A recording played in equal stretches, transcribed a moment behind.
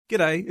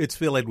G'day, it's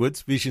Phil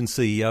Edwards, Vision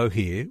CEO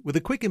here, with a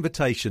quick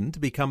invitation to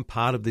become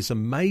part of this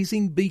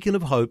amazing beacon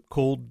of hope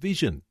called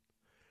Vision.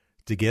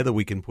 Together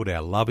we can put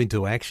our love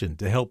into action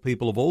to help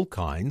people of all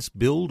kinds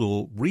build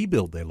or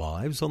rebuild their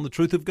lives on the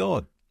truth of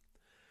God.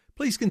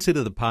 Please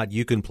consider the part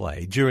you can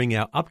play during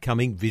our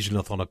upcoming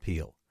Visionathon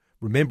appeal,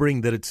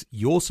 remembering that it's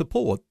your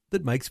support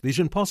that makes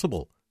Vision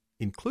possible,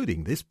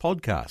 including this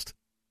podcast.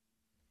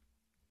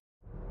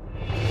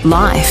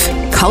 Life,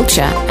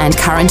 culture and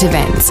current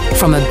events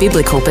from a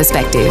biblical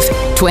perspective.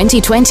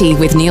 2020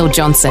 with Neil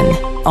Johnson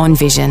on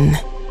Vision.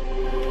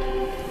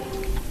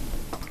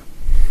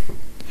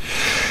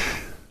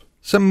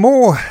 Some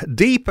more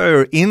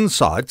deeper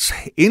insights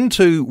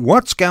into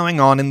what's going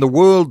on in the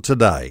world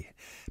today,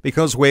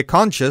 because we're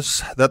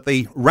conscious that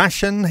the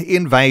Russian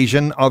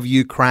invasion of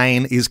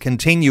Ukraine is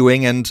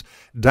continuing, and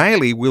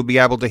daily we'll be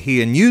able to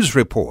hear news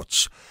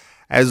reports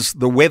as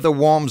the weather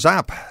warms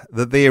up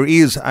that there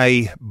is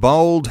a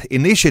bold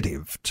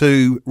initiative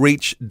to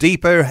reach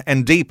deeper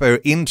and deeper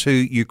into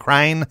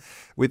Ukraine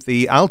with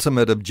the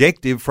ultimate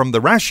objective from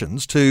the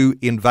Russians to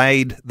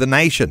invade the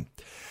nation.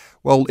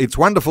 Well, it's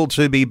wonderful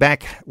to be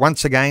back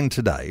once again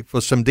today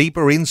for some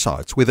deeper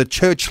insights with a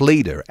church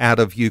leader out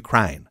of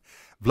Ukraine.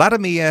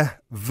 Vladamir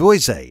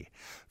Vuzik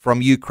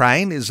from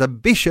Ukraine is a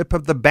bishop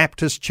of the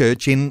Baptist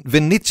Church in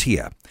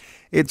Vinnytsia.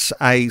 It's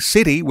a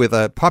city with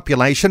a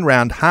population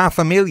around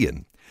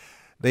 500,000.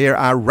 There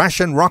are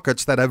Russian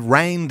rockets that have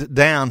rained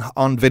down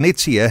on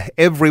Vinnytsia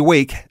every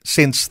week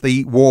since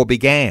the war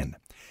began.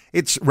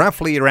 It's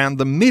roughly around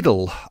the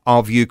middle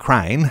of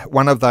Ukraine,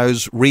 one of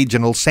those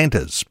regional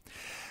centres.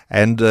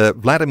 And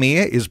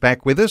Vladimir is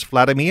back with us.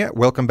 Vladimir,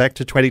 welcome back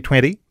to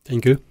 2020.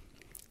 Thank you.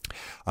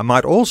 I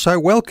might also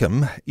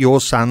welcome your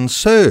son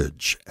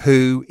Serge,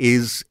 who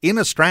is in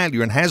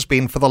Australia and has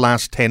been for the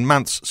last 10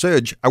 months.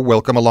 Serge, a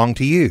welcome along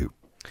to you.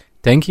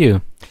 Thank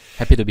you.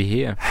 Happy to be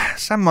here.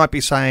 Some might be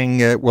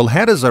saying, well,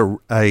 how does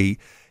a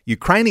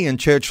Ukrainian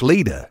church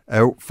leader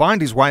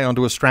find his way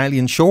onto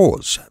Australian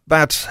shores?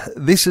 But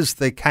this is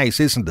the case,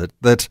 isn't it,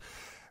 that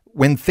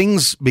when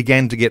things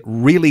began to get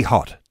really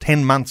hot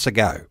 10 months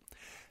ago,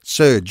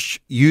 Serge,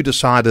 you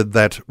decided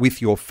that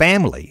with your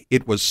family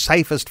it was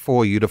safest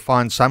for you to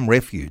find some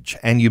refuge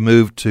and you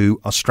moved to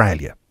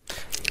Australia.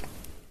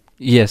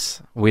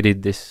 Yes, we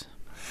did this.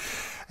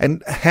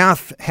 And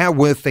how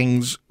were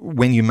things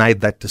when you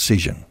made that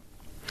decision?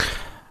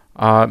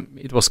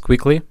 It was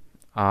quickly.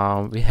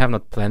 We have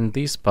not planned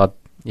this, but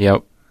yeah,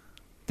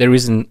 the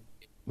reason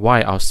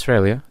why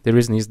Australia, the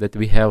reason is that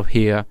we have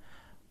here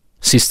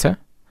sister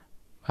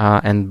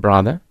and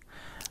brother.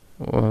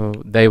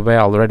 They were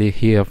already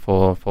here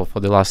for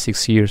the last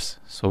 6 years,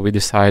 so we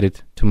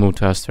decided to move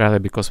to Australia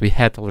because we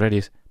had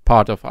already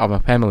part of our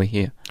family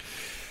here.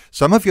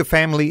 Some of your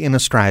family in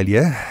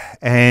Australia,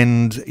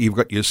 and you've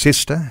got your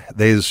sister,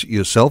 there's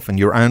yourself and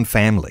your own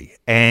family,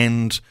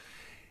 and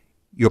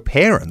your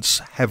parents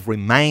have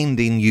remained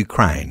in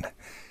Ukraine.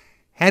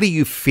 How do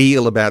you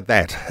feel about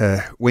that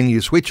when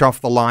you switch off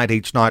the light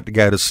each night to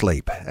go to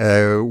sleep?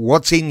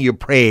 What's in your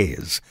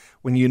prayers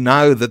when you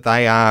know that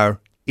they are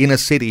in a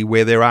city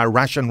where there are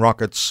Russian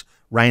rockets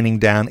raining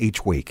down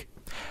each week?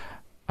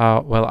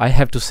 Well, I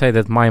have to say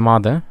that my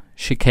mother,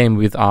 she came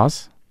with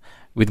us,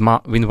 with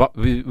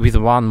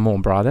one more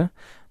brother,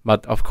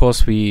 but of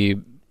course we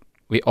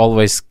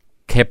always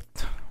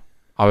kept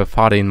our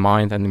father in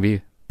mind and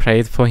we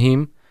prayed for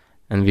him,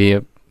 and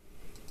we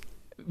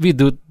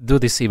do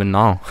this even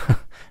now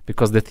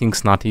because the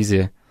thing's not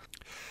easy.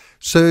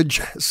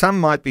 Serge, some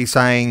might be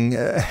saying,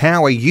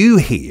 how are you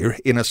here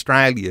in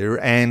Australia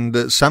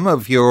and some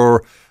of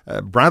your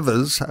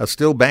brothers are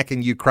still back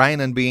in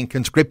Ukraine and being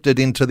conscripted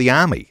into the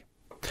army?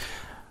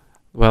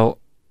 Well,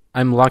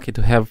 I'm lucky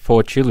to have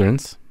 4 children.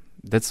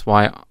 That's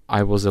why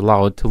I was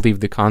allowed to leave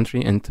the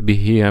country and to be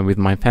here with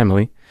my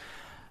family.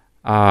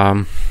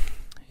 But...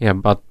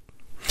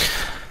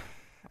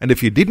 And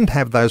if you didn't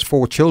have those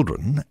 4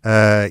 children,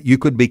 you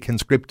could be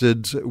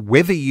conscripted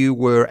whether you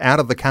were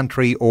out of the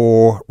country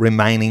or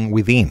remaining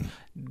within.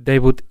 They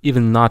would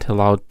even not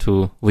allow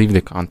to leave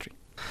the country.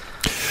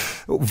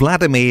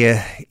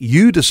 Vladimir,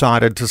 you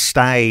decided to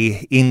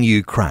stay in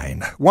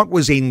Ukraine. What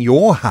was in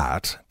your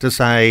heart to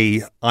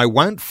say, I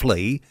won't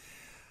flee,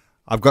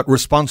 I've got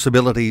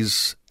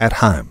responsibilities at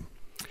home?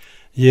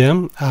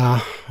 Yeah,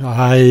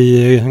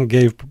 I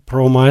gave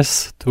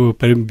promise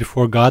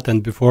before God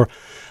and before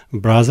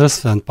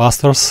brothers and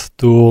pastors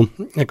to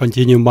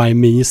continue my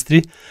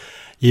ministry.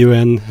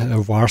 Even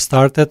war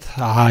started,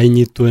 I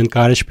need to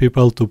encourage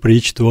people to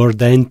preach to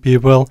ordained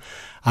people.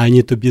 I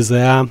need to be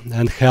there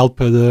and help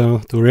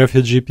to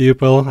refugee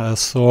people.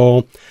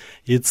 So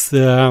it's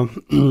a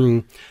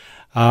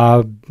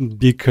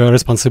big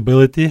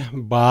responsibility,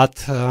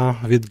 but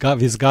with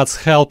God's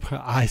help,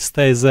 I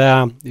stay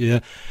there.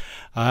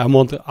 I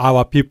want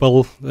our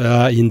people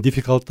in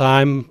difficult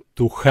time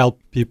to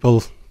help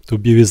people to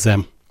be with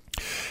them.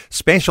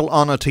 Special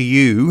honour to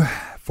you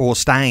for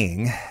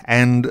staying,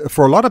 and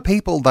for a lot of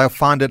people they'll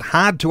find it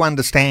hard to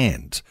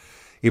understand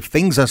if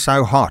things are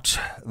so hot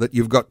that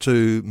you've got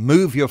to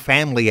move your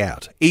family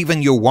out,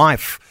 even your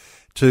wife,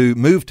 to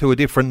move to a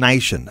different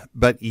nation,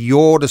 but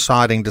you're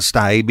deciding to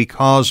stay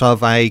because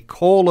of a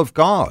call of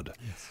God,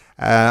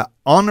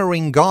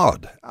 honouring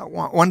God. I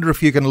wonder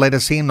if you can let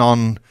us in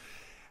on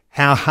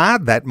how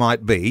hard that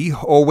might be,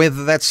 or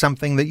whether that's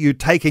something that you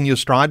take in your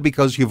stride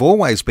because you've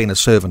always been a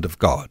servant of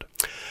God.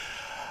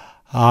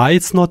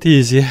 It's not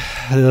easy.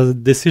 The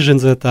decision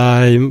that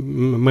I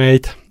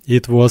made,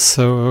 it was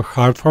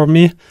hard for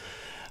me,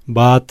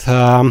 but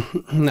I'm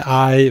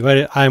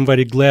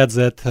very glad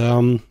that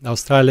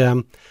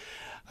Australia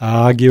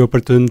gave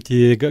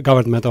opportunity.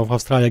 Government of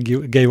Australia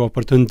gave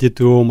opportunity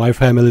to my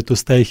family to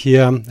stay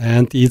here,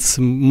 and it's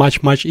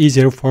much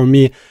easier for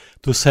me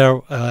to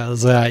serve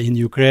there in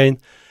Ukraine,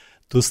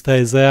 to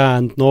stay there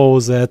and know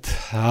that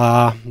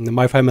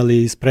my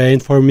family is praying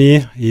for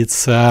me.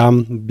 It's a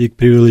big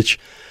privilege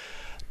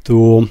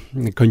to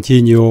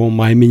continue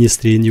my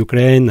ministry in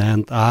Ukraine,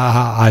 and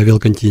I will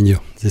continue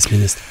this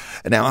ministry.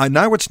 Now, I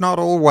know it's not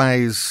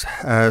always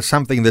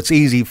something that's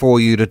easy for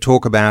you to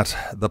talk about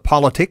the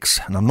politics,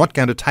 and I'm not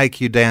going to take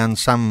you down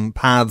some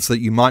paths that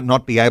you might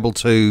not be able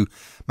to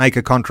make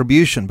a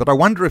contribution, but I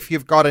wonder if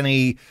you've got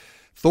any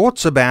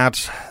thoughts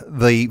about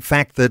the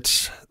fact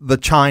that the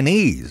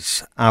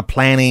Chinese are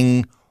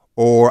planning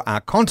or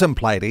are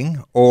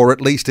contemplating, or at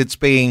least it's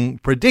being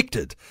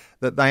predicted,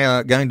 that they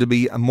are going to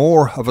be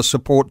more of a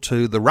support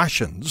to the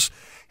Russians.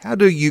 How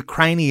do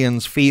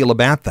Ukrainians feel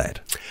about that?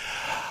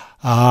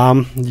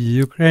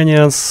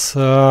 Ukrainians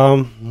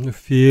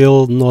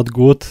feel not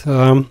good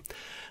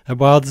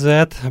about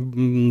that,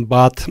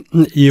 but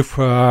if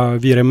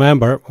we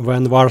remember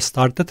when war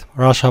started,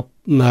 Russia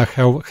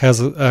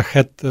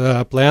had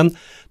a plan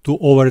to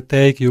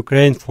overtake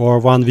Ukraine for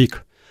 1 week.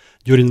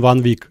 During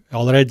 1 week,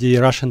 already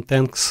Russian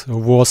tanks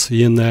was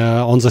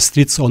on the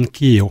streets on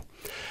Kyiv.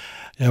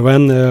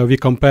 When we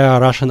compare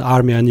Russian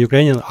army and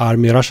Ukrainian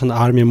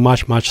army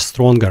much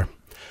stronger.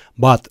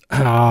 But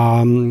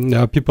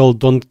people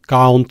don't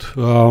count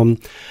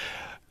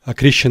a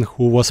Christian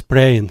who was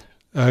praying,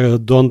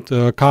 don't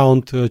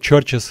count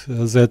churches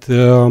that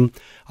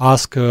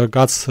ask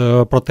God's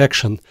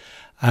protection.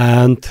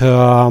 And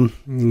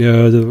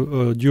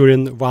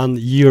during 1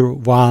 year,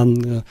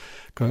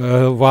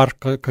 war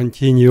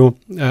continue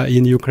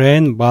in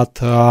Ukraine, but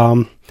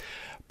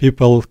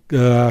people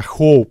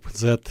hope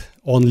that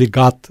only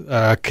God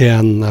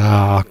can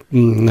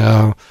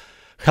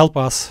help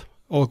us.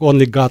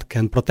 Only God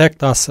can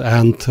protect us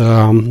and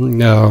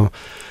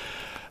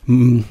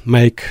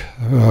make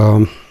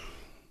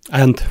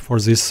end for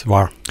this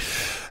war.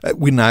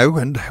 We know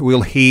and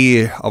we'll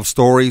hear of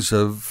stories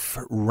of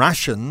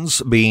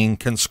Russians being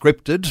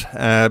conscripted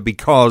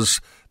because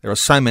there are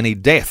so many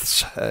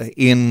deaths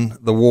in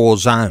the war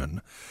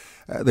zone.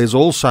 There's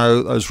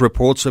also those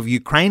reports of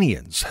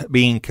Ukrainians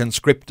being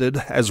conscripted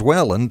as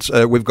well. And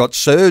we've got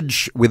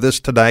Serge with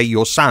us today,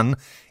 your son.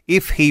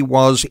 If he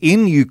was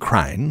in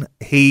Ukraine,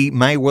 he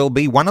may well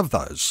be one of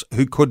those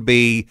who could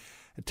be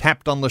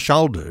tapped on the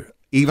shoulder,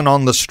 even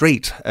on the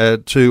street,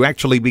 to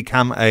actually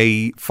become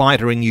a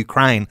fighter in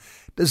Ukraine.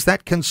 Does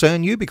that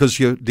concern you? Because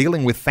you're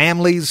dealing with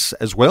families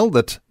as well,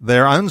 that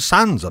their own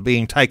sons are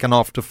being taken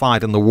off to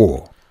fight in the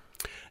war.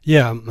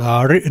 Yeah,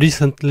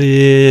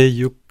 recently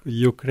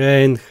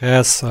Ukraine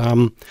has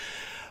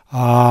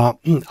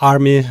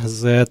army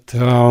that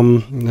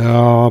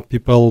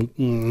people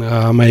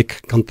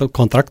make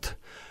contract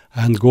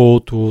and go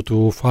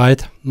to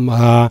fight.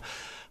 But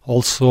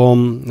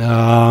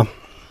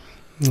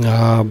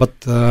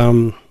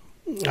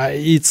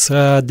it's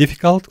a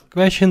difficult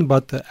question,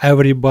 but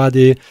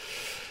everybody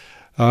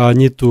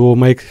need to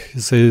make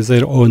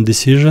their own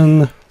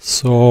decision.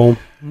 So,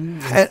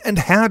 and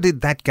how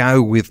did that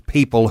go with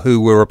people who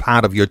were a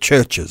part of your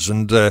churches?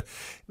 And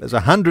there's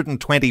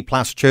 120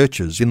 plus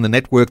churches in the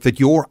network that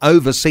you're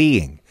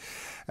overseeing.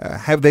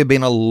 Have there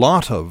been a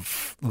lot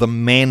of the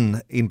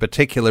men in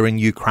particular in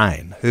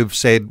Ukraine who've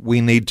said we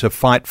need to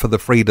fight for the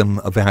freedom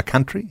of our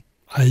country?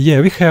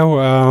 Yeah, we have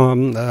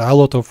a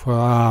lot of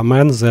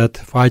men that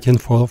fighting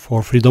for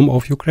freedom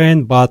of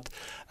Ukraine, but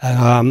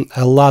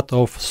a lot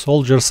of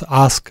soldiers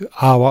ask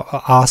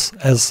us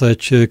as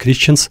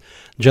Christians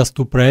just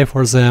to pray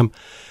for them,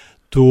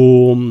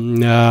 to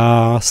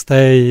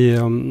stay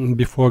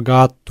before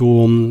God,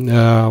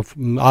 to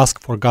ask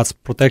for God's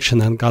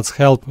protection and God's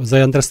help.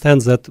 They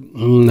understand that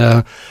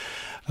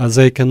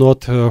they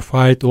cannot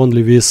fight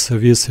only with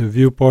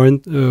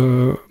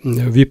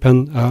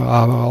weapon,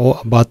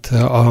 but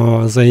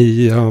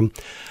they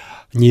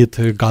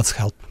need God's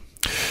help.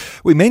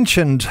 We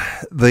mentioned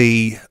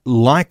the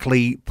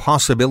likely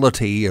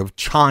possibility of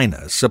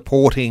China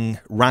supporting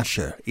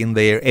Russia in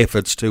their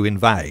efforts to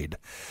invade.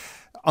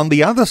 On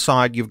the other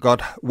side, you've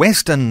got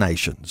Western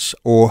nations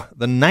or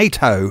the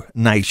NATO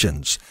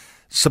nations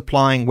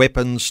supplying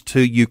weapons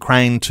to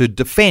Ukraine to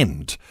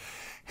defend.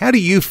 How do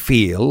you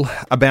feel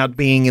about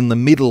being in the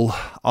middle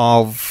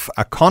of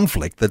a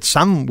conflict that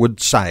some would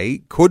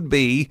say could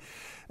be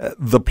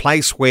the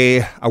place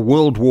where a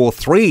World War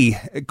III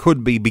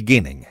could be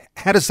beginning?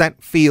 How does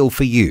that feel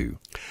for you?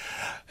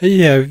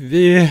 Yeah,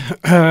 we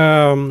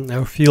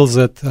feel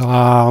that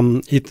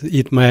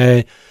it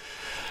may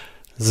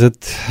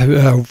that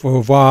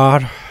war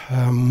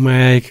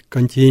may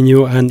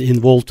continue and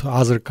involve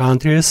other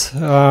countries.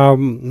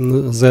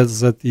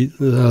 That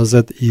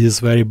is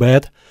very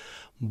bad.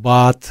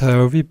 But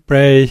we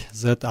pray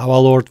that our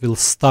Lord will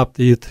stop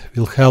it,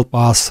 will help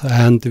us,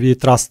 and we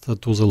trust to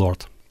the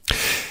Lord.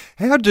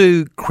 How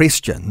do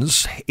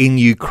Christians in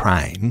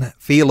Ukraine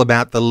feel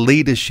about the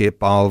leadership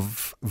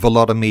of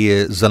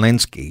Vladimir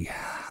Zelensky?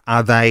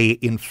 Are they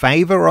in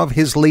favour of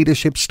his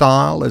leadership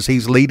style as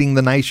he's leading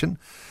the nation?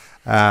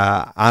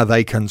 Are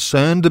they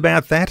concerned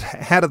about that?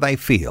 How do they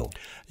feel?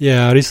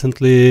 Yeah,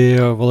 recently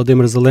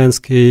Vladimir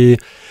Zelensky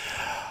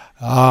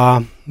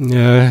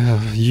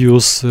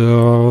use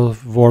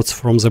words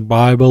from the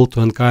Bible to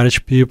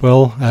encourage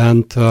people,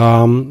 and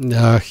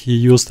he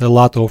used a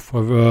lot of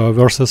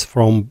verses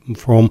from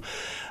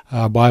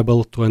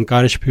Bible to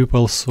encourage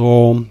people.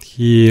 So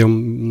he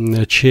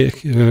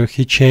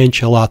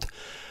changed a lot,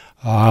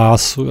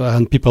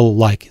 and people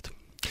like it.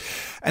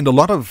 And a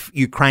lot of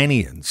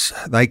Ukrainians,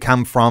 they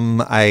come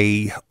from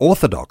a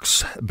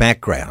Orthodox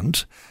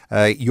background.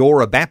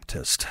 You're a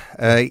Baptist.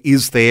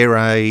 Is there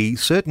a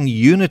certain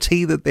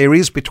unity that there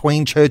is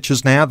between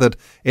churches now that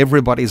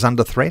everybody's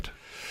under threat?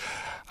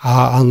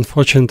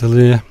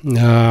 Unfortunately,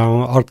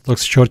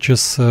 Orthodox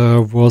churches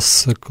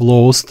was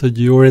closed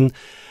during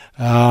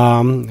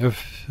when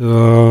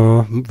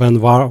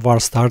war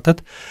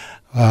started.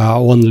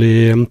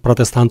 Only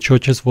Protestant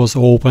churches was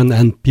open,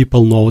 and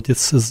people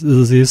noticed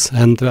this,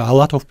 and a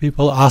lot of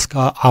people ask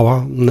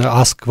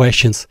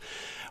questions.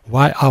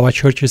 Why our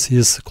churches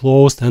is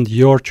closed and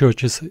your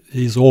churches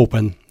is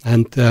open?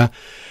 And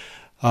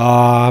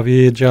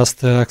we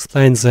just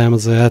explain them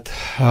that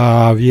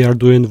we are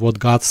doing what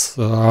God says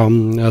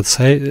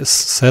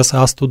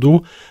us to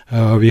do.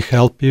 We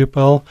help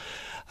people.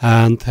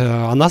 And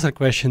another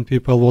question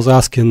people was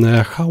asking,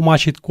 how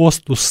much it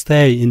costs to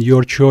stay in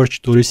your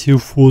church, to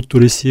receive food, to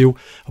receive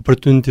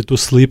opportunity to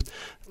sleep.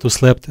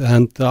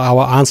 And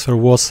our answer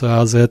was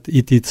that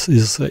it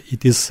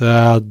is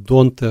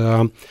don't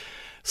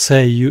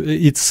say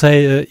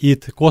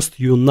it cost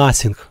you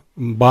nothing,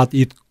 but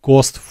it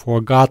cost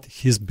for God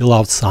His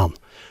beloved Son.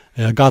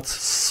 God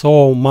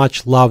so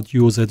much loved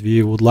you that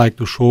we would like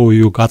to show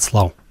you God's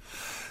love.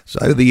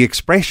 So the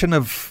expression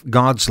of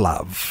God's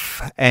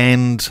love,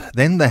 and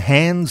then the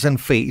hands and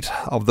feet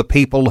of the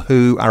people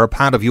who are a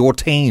part of your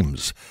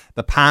teams,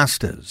 the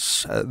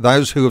pastors,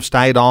 those who have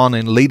stayed on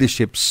in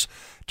leaderships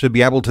to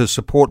be able to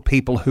support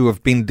people who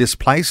have been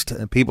displaced,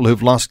 people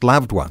who've lost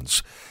loved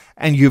ones.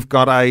 And you've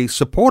got a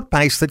support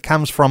base that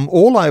comes from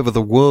all over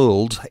the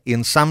world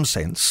in some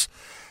sense,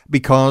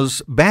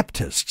 because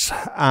Baptists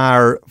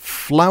are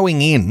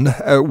flowing in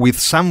with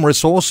some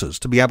resources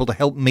to be able to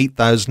help meet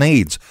those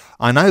needs.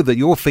 I know that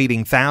you're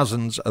feeding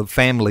thousands of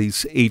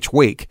families each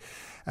week.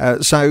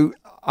 So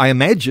I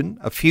imagine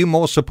a few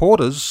more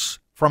supporters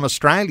from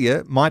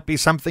Australia might be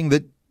something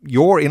that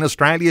you're in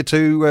Australia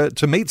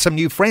to meet some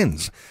new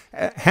friends.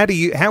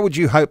 How would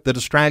you hope that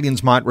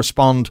Australians might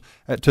respond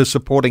to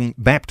supporting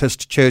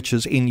Baptist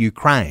churches in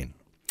Ukraine?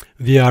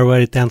 We are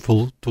very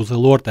thankful to the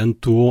Lord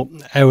and to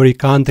every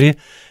country,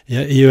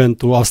 even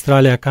to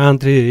Australia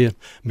country,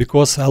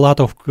 because a lot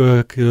of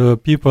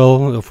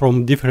people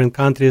from different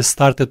countries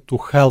started to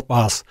help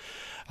us.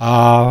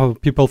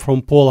 People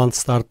from Poland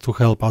start to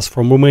help us,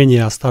 from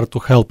Romania start to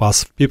help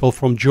us, people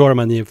from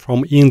Germany,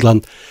 from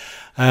England,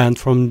 and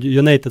from the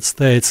United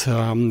States,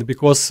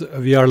 because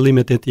we are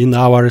limited in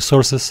our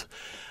resources.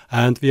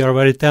 And we are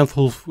very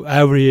thankful for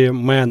every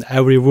man,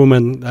 every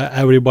woman,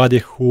 everybody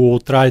who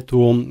try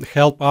to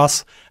help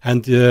us.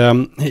 And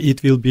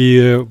it will be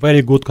a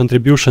very good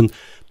contribution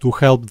to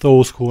help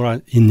those who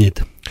are in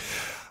need.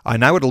 I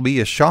know it'll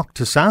be a shock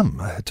to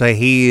some to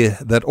hear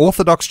that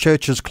Orthodox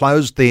churches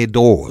closed their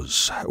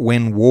doors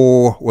when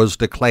war was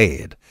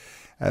declared.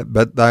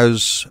 But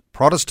those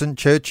Protestant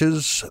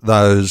churches,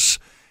 those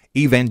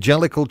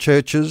evangelical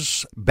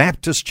churches,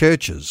 Baptist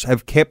churches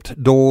have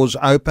kept doors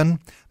open.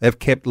 They've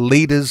kept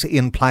leaders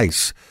in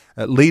place,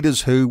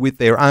 leaders who, with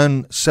their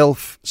own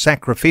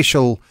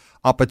self-sacrificial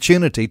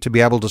opportunity to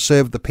be able to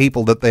serve the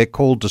people that they're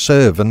called to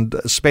serve, and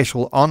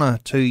special honour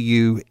to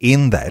you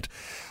in that.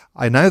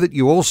 I know that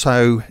you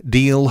also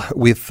deal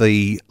with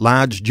the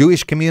large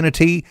Jewish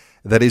community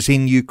that is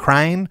in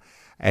Ukraine,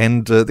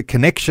 and the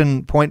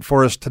connection point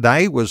for us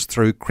today was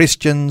through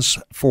Christians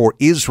for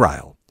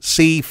Israel,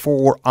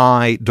 c4i.org.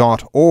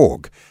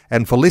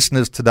 And for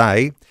listeners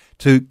today,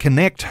 to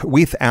connect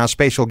with our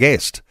special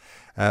guest,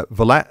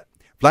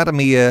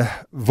 Vladamir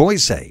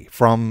Vuzik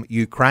from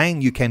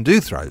Ukraine, you can do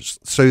that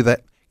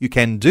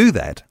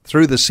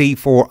through the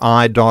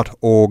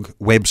c4i.org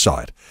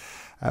website.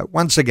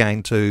 Once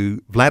again,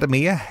 to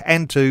Vladamir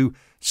and to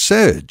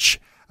Serge,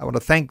 I want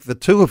to thank the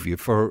two of you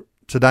for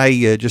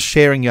today just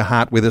sharing your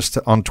heart with us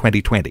on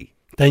 2020.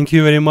 Thank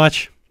you very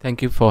much.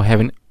 Thank you for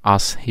having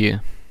us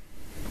here.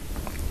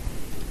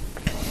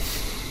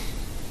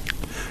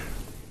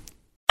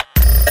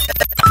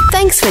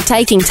 Thanks for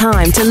taking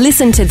time to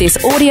listen to this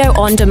audio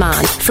on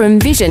demand from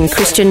Vision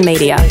Christian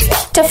Media.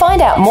 To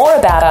find out more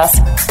about us,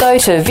 go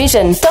to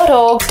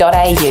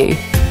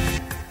vision.org.au.